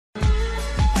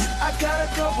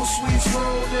couple sweets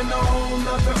rolled in a whole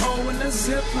nother O in the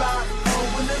Ziploc, O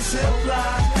in the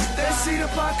Ziploc. They see the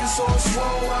pockets all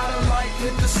swole, I done like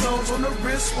hit the stones on the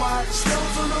wristwatch,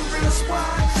 stones on the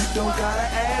wristwatch. Don't gotta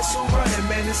ask who running,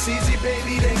 man, it's easy,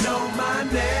 baby, they know my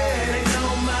name, they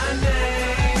know my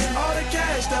name. All the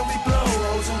cash that we blow,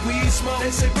 O's and we smoke,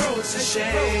 they say, bro, it's a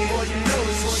shame, boy, you know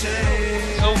it's a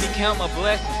shame. Told me count my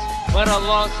blessings, but I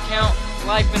lost count.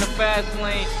 Life in the fast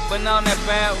lane, but not on that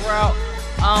bad route.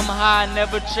 I'm high,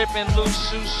 never tripping, loose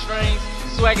shoestrings.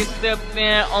 SwAGG stepped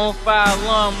in on fire,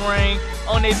 alarm ring.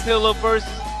 On they pillow verses,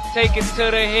 take it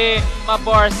to the head. My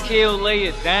bars kill, lay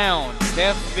it down,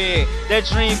 deathbed. That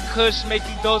dream kush make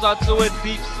you doze out to a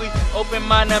deep sleep. Open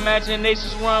mind,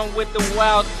 imaginations run with the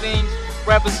wild things.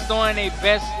 Rappers throwing their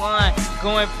best line,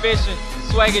 going fishing.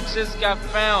 SwAGG just got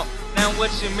found, now what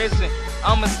you missing?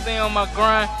 I'ma stay on my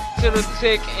grind till the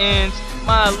tick ends.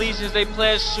 My allegiance, they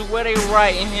pledge to where they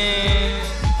right hands.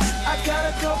 I got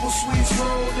a couple sweets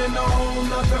rolled in a whole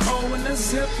nother O in the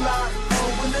Ziploc,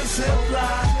 O in the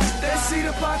Ziploc. They see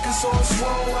the pockets all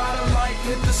swole, I done like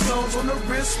hit the stones on the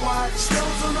wristwatch,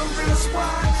 stones on the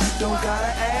wristwatch. Don't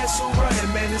gotta ask who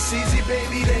running, man, it's easy,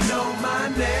 baby, they know my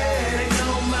name, they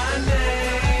know my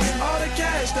name. All the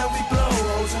cash that we blow,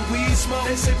 O's and we smoke,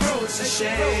 they say, bro, it's a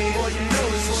shame, boy, you know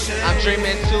it's a shame. I'm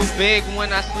dreaming too big,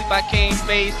 when I sleep I can't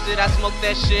face it. I smoke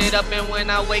that shit up and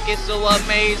when I wake it's so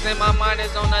amazing. My mind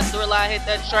is on a thrill, I hit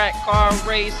the track, car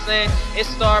racing. It's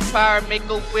star power, make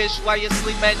a wish while you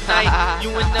sleep at night.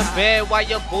 You in the bed while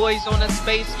your boy's on a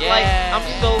space flight. I'm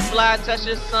so fly, touch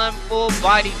the sun, full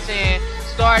body tan.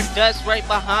 Stardust right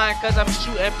behind, cause I'm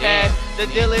shooting past. The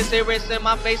deal is serious in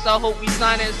my face, I hope we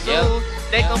sign it soon.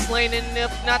 They complaining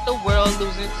if not the world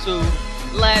losing too.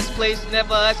 Last place,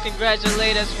 never us,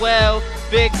 congratulate us well.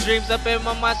 Big dreams up in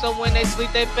my mind, so when they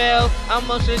sleep they fail. I'm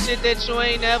on some shit that you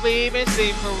ain't never even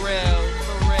seen for real,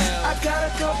 for real. I got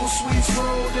a couple sweets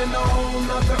rolled in a whole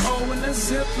nother O in the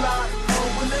Ziploc,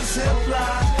 O in the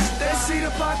Ziploc. They see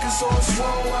the pockets all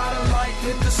swole, I done like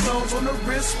hit the stones on the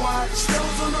wristwatch,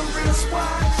 stones on the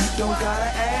wristwatch. Don't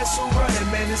gotta ask who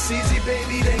running, man, it's easy,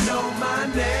 baby, they know my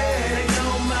name, they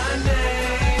know my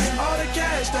name. All the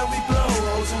cash that we blow,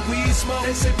 O's and we smoke,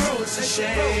 they say, bro, it's a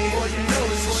shame, boy, you know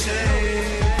it's a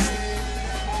shame.